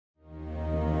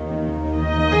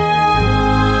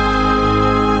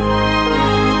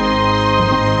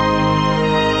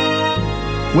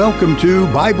Welcome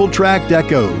to Bible Tract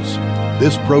Echoes.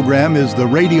 This program is the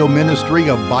radio ministry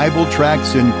of Bible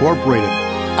Tracts Incorporated.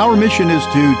 Our mission is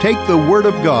to take the Word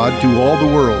of God to all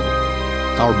the world.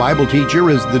 Our Bible teacher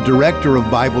is the director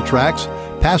of Bible Tracts,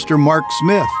 Pastor Mark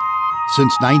Smith.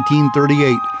 Since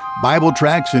 1938, Bible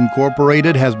Tracts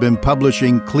Incorporated has been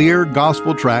publishing clear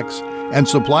gospel tracts and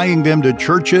supplying them to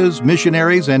churches,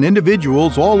 missionaries, and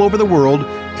individuals all over the world,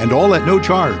 and all at no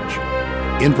charge.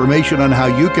 Information on how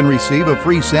you can receive a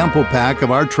free sample pack of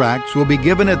our tracts will be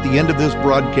given at the end of this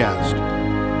broadcast.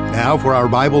 Now for our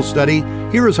Bible study,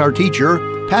 here is our teacher,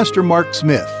 Pastor Mark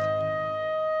Smith.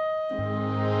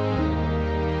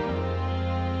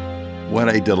 What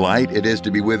a delight it is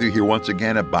to be with you here once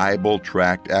again at Bible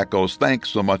Tract Echoes. Thanks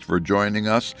so much for joining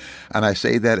us. And I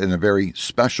say that in a very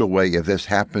special way if this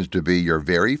happens to be your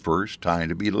very first time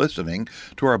to be listening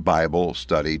to our Bible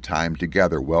study time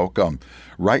together. Welcome.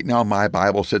 Right now, my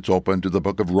Bible sits open to the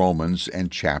book of Romans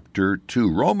and chapter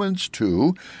 2. Romans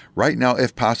 2. Right now,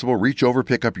 if possible, reach over,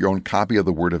 pick up your own copy of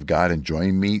the Word of God, and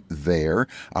join me there.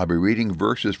 I'll be reading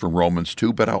verses from Romans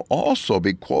 2, but I'll also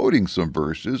be quoting some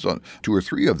verses, two or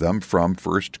three of them, from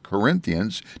 1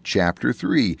 Corinthians chapter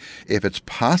 3. If it's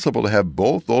possible to have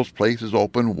both those places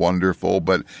open, wonderful,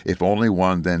 but if only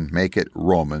one, then make it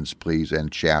Romans, please,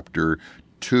 and chapter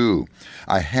 2.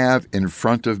 I have in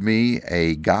front of me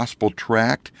a gospel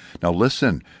tract. Now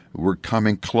listen, we're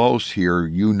coming close here,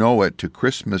 you know it, to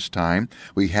Christmas time.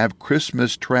 We have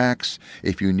Christmas tracts.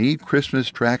 If you need Christmas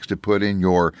tracts to put in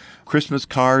your Christmas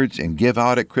cards and give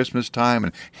out at Christmas time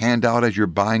and hand out as you're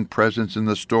buying presents in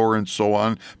the store and so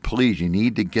on, please, you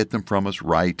need to get them from us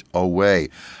right away.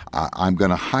 I'm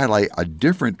going to highlight a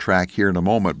different tract here in a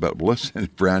moment, but listen,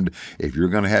 friend, if you're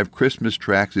going to have Christmas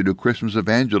tracts to do Christmas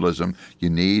evangelism, you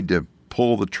need to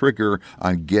pull the trigger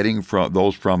on getting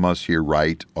those from us here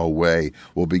right away.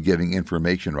 We'll be giving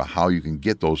information about how you can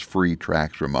get those free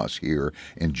tracts from us here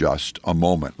in just a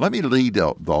moment. Let me lead,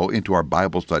 though, into our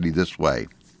Bible study this way.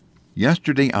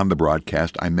 Yesterday on the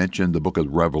broadcast, I mentioned the book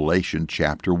of Revelation,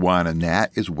 chapter 1, and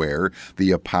that is where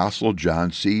the Apostle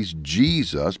John sees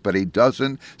Jesus, but he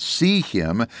doesn't see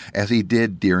him as he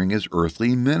did during his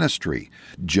earthly ministry.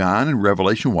 John in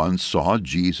Revelation 1 saw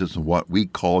Jesus in what we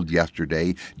called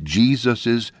yesterday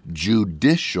Jesus'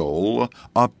 judicial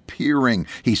appearing.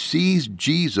 He sees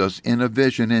Jesus in a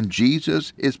vision, and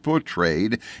Jesus is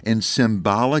portrayed in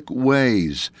symbolic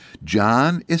ways.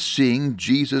 John is seeing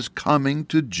Jesus coming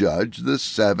to judge the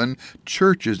 7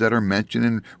 churches that are mentioned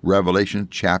in Revelation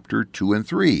chapter 2 and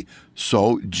 3.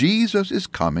 So Jesus is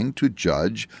coming to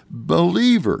judge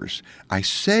believers. I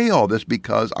say all this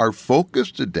because our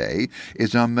focus today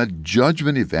is on the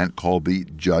judgment event called the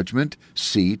judgment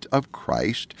seat of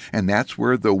Christ, and that's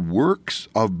where the works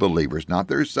of believers, not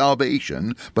their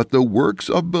salvation, but the works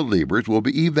of believers will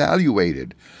be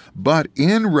evaluated. But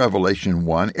in Revelation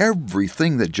 1,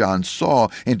 everything that John saw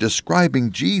in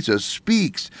describing Jesus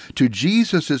speaks to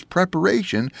Jesus'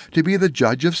 preparation to be the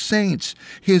judge of saints.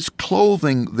 His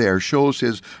clothing there shows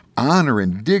his honor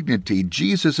and dignity.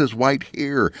 Jesus' white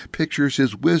hair pictures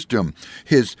his wisdom.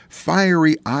 His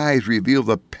fiery eyes reveal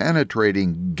the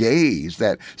penetrating gaze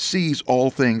that sees all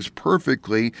things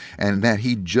perfectly and that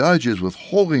he judges with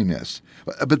holiness.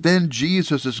 But then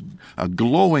Jesus'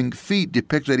 glowing feet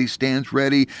depict that he stands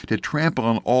ready to trample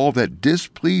on all that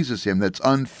displeases him, that's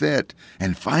unfit.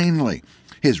 And finally,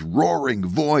 his roaring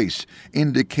voice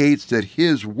indicates that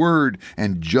his word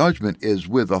and judgment is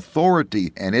with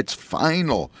authority, and it's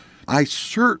final. I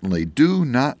certainly do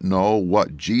not know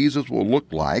what Jesus will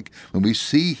look like when we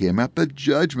see him at the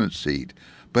judgment seat,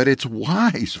 but it's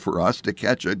wise for us to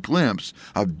catch a glimpse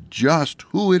of just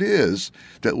who it is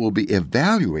that will be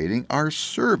evaluating our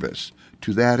service.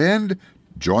 To that end,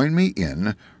 join me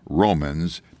in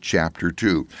Romans chapter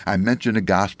 2. I mentioned a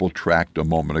gospel tract a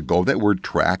moment ago. That word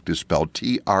tract is spelled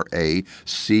T-R-A-C-T.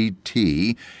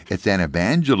 It's an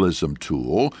evangelism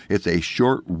tool. It's a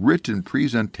short written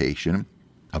presentation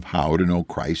of how to know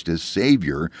Christ as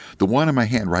Savior. The one in my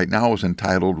hand right now is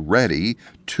entitled Ready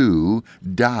to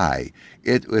Die.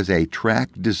 It is a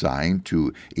tract designed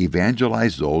to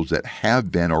evangelize those that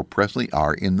have been or presently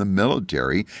are in the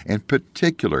military in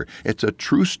particular. It's a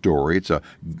true story. It's a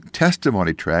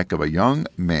testimony tract of a young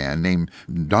man named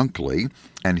Dunkley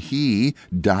And he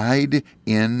died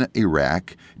in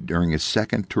Iraq during his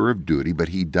second tour of duty, but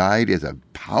he died as a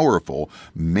powerful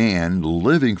man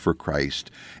living for Christ.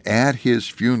 At his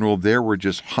funeral, there were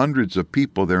just hundreds of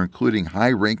people there, including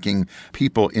high-ranking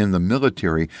people in the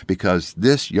military, because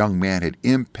this young man had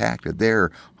impacted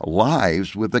their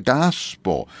lives with the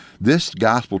gospel. This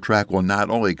gospel tract will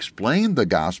not only explain the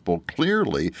gospel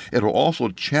clearly, it will also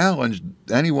challenge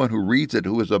anyone who reads it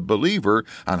who is a believer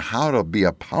on how to be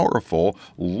a powerful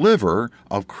liver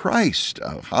of Christ,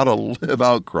 how to live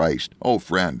out Christ. Oh,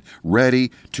 friend, ready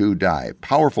to die.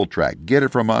 Powerful tract. Get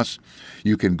it from us.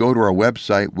 You can go to our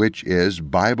website, which is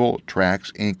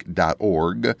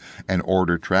BibleTractsInc.org, and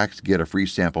order tracts, get a free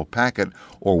sample packet,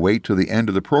 or wait till the end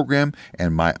of the program,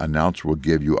 and my announcer will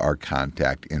give you our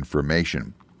contact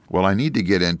information. Well, I need to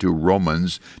get into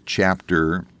Romans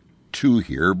chapter 2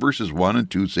 here. Verses 1 and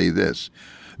 2 say this: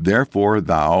 Therefore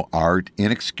thou art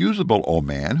inexcusable, O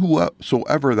man,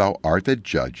 whosoever thou art that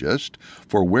judgest.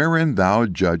 For wherein thou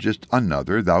judgest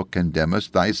another, thou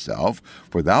condemnest thyself.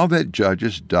 For thou that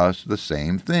judgest dost the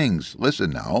same things.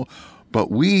 Listen now.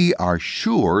 But we are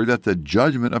sure that the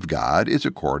judgment of God is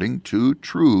according to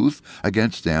truth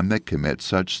against them that commit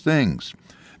such things.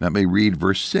 Let me read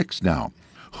verse 6 now.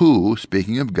 Who,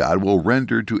 speaking of God, will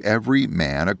render to every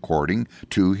man according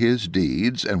to his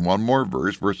deeds. And one more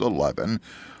verse, verse 11.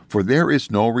 For there is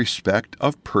no respect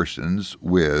of persons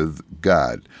with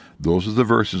God. Those are the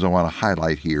verses I want to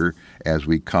highlight here as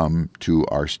we come to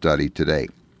our study today.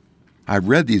 I've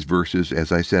read these verses,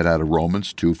 as I said, out of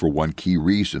Romans 2 for one key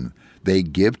reason. They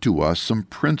give to us some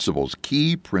principles,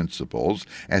 key principles,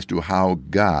 as to how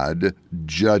God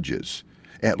judges.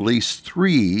 At least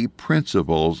 3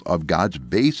 principles of God's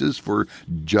basis for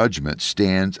judgment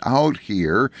stands out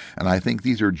here, and I think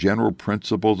these are general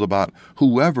principles about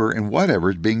whoever and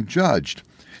whatever is being judged.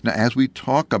 Now, as we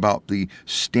talk about the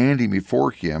standing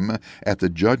before Him at the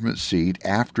judgment seat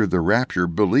after the rapture,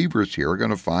 believers here are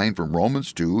going to find from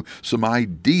Romans 2 some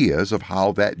ideas of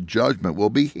how that judgment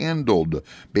will be handled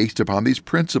based upon these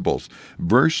principles.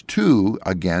 Verse 2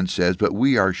 again says, But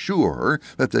we are sure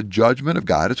that the judgment of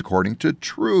God is according to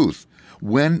truth.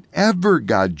 Whenever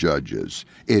God judges,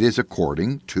 it is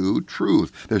according to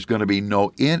truth. There's going to be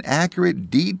no inaccurate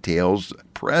details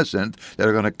present that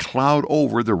are going to cloud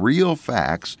over the real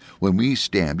facts when we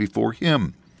stand before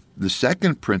Him. The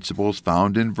second principle is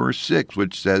found in verse 6,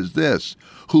 which says this: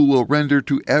 Who will render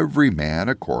to every man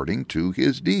according to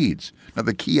his deeds. Now,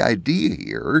 the key idea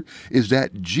here is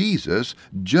that Jesus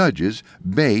judges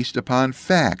based upon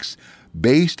facts,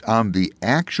 based on the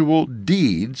actual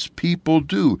deeds people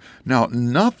do. Now,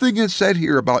 nothing is said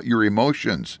here about your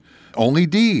emotions, only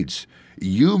deeds.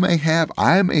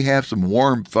 I may have some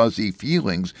warm, fuzzy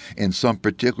feelings in some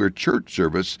particular church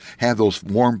service, have those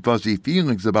warm, fuzzy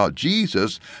feelings about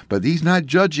Jesus, but He's not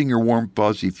judging your warm,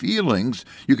 fuzzy feelings.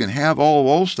 You can have all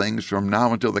those things from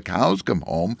now until the cows come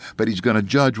home, but He's going to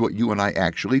judge what you and I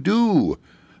actually do.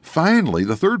 Finally,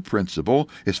 the third principle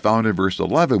is found in verse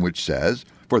 11, which says,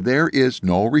 For there is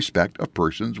no respect of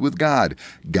persons with God.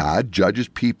 God judges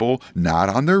people not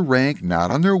on their rank, not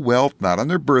on their wealth, not on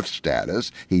their birth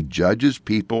status. He judges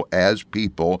people as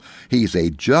people. He's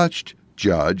a just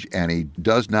judge, and He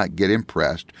does not get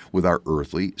impressed with our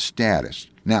earthly status.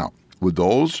 Now, with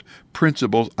those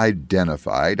principles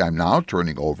identified, I'm now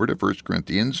turning over to 1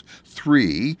 Corinthians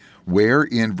 3, where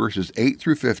in verses 8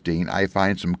 through 15, I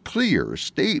find some clear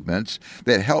statements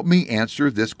that help me answer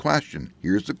this question.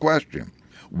 Here's the question: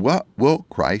 What will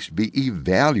Christ be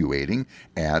evaluating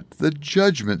at the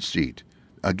judgment seat?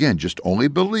 Again, just only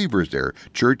believers there.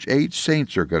 Church-age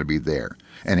saints are going to be there.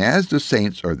 And as the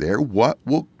saints are there, what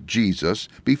will Jesus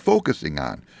be focusing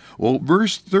on? Well,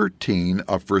 verse 13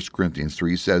 of 1 Corinthians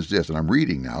 3 says this, and I'm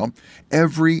reading now: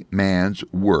 Every man's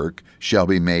work shall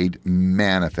be made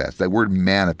manifest. That word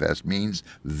manifest means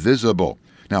visible.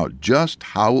 Now, just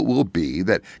how it will be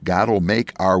that God will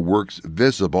make our works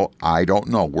visible, I don't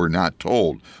know. We're not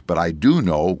told. But I do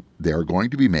know they're going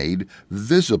to be made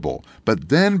visible. But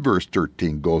then verse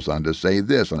 13 goes on to say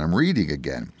this, and I'm reading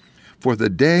again: For the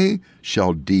day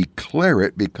shall declare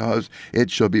it, because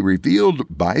it shall be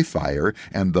revealed by fire,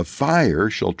 and the fire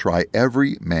shall try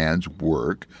every man's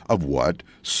work of what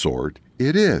sort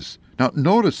it is. Now,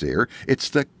 notice here, it's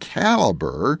the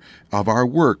caliber of our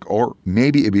work, or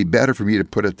maybe it'd be better for me to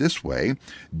put it this way: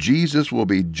 Jesus will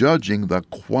be judging the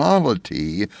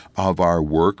quality of our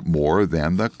work more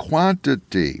than the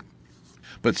quantity.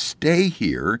 But stay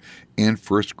here in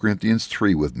 1 Corinthians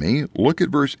 3 with me. Look at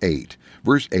verse 8.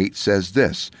 Verse 8 says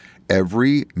this: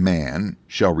 Every man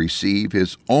shall receive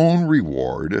his own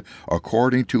reward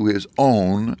according to his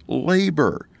own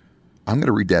labor. I'm going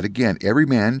to read that again. Every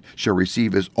man shall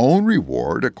receive his own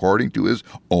reward according to his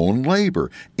own labor.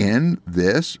 In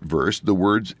this verse, the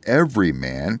words every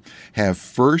man have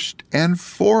first and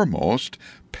foremost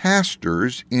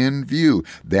pastors in view.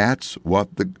 That's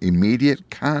what the immediate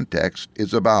context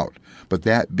is about. But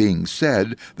that being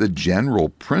said, the general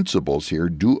principles here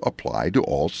do apply to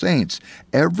all saints.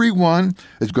 Everyone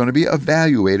is going to be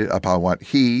evaluated upon what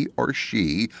he or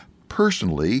she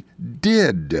personally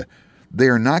did. They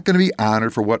are not going to be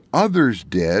honored for what others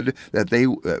did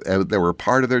that were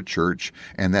part of their church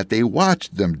and that they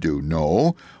watched them do.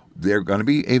 No, they're going to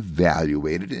be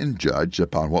evaluated and judged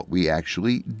upon what we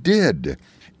actually did.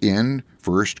 In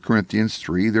 1 Corinthians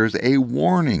 3, there's a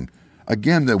warning.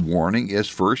 Again, the warning is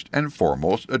first and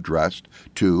foremost addressed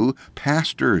to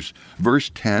pastors.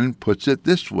 Verse 10 puts it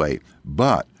this way,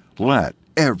 "But let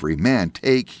every man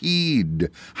take heed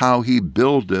how he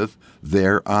buildeth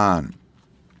thereon."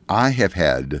 I have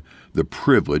had the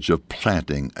privilege of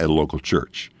planting a local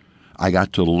church. I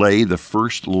got to lay the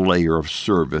first layer of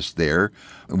service there.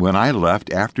 When I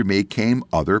left, after me came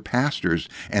other pastors,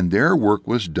 and their work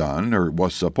was done, or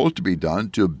was supposed to be done,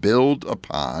 to build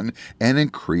upon and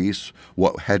increase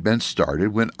what had been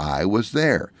started when I was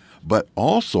there. But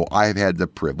also I've had the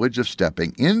privilege of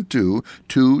stepping into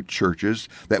 2 churches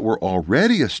that were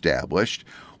already established,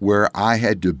 where I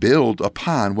had to build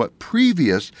upon what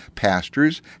previous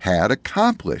pastors had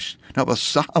accomplished. Now, the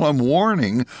solemn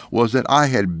warning was that I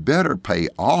had better pay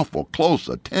awful close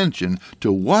attention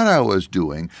to what I was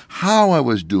doing, how I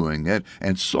was doing it,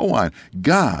 and so on.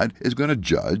 God is going to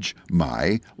judge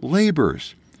my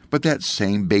labors. But that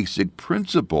same basic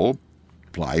principle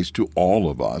applies to all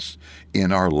of us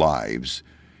in our lives.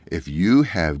 If you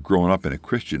have grown up in a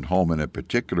Christian home in a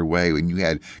particular way, and you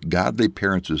had godly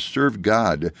parents who served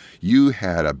God, you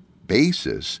had a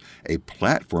basis, a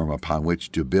platform upon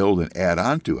which to build and add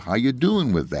on to. How you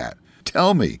doing with that?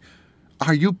 Tell me,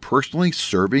 are you personally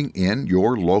serving in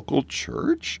your local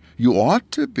church? You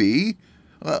ought to be.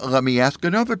 Let me ask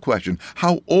another question.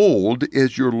 How old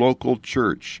is your local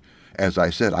church? As I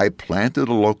said, I planted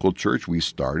a local church. We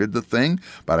started the thing,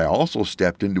 but I also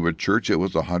stepped into a church that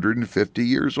was 150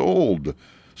 years old.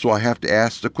 So I have to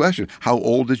ask the question, how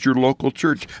old is your local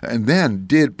church? And then,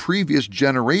 did previous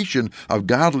generation of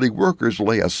godly workers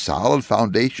lay a solid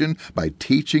foundation by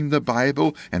teaching the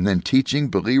Bible and then teaching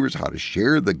believers how to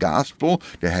share the gospel?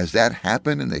 Has that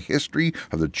happened in the history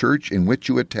of the church in which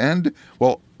you attend?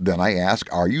 Well, then I ask,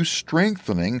 are you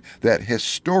strengthening that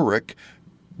historic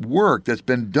work that's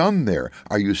been done there?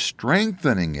 Are you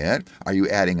strengthening it? Are you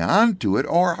adding on to it?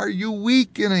 Or are you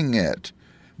weakening it?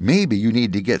 Maybe you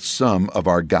need to get some of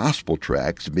our gospel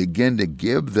tracts, begin to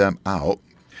give them out,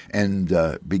 and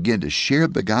begin to share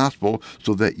the gospel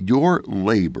so that your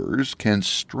labors can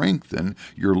strengthen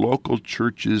your local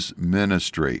church's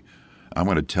ministry. I'm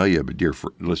going to tell you, dear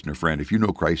listener friend, if you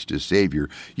know Christ as Savior,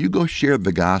 you go share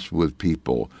the gospel with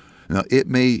people. Now, it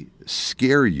may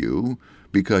scare you,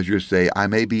 because you say, I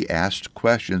may be asked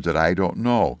questions that I don't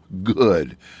know.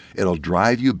 Good. It'll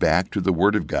drive you back to the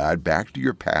Word of God, back to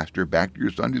your pastor, back to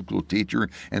your Sunday school teacher,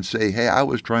 and say, hey, I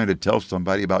was trying to tell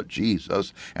somebody about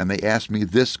Jesus, and they asked me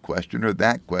this question or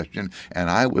that question, and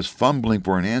I was fumbling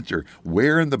for an answer.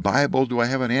 Where in the Bible do I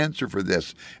have an answer for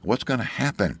this? What's going to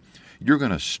happen? You're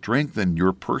going to strengthen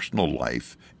your personal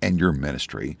life and your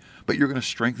ministry, but you're going to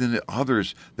strengthen the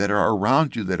others that are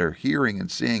around you that are hearing and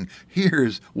seeing,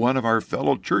 here's one of our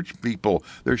fellow church people.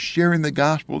 They're sharing the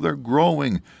gospel. They're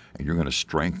growing, and you're going to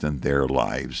strengthen their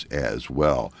lives as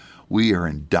well. We are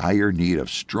in dire need of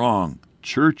strong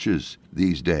churches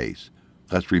these days.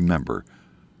 Let's remember,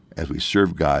 as we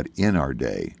serve God in our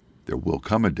day, there will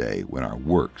come a day when our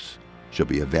works shall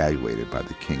be evaluated by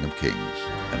the King of Kings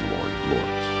and Lord of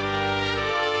Lords.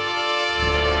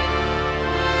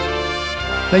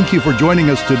 Thank you for joining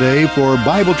us today for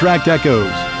Bible Tract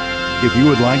Echoes. If you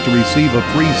would like to receive a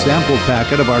free sample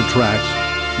packet of our tracts,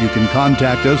 you can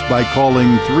contact us by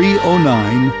calling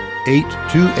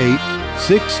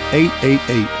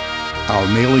 309-828-6888. Our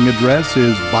mailing address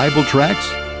is Bible Tracts,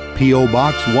 P.O.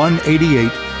 Box 188,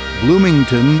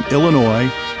 Bloomington, Illinois,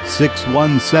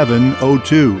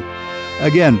 61702.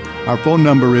 Again, our phone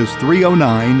number is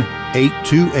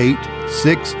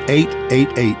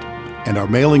 309-828-6888. And our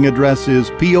mailing address is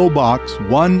P.O. Box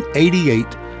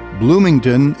 188,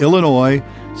 Bloomington, Illinois,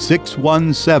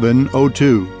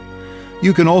 61702.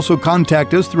 You can also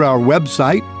contact us through our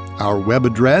website. Our web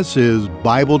address is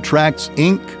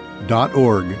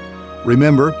BibleTractsInc.org.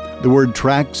 Remember, the word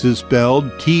tracts is spelled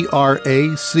Tracts.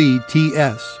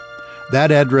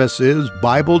 That address is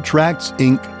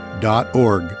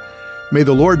BibleTractsInc.org. May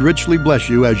the Lord richly bless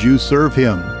you as you serve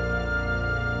Him.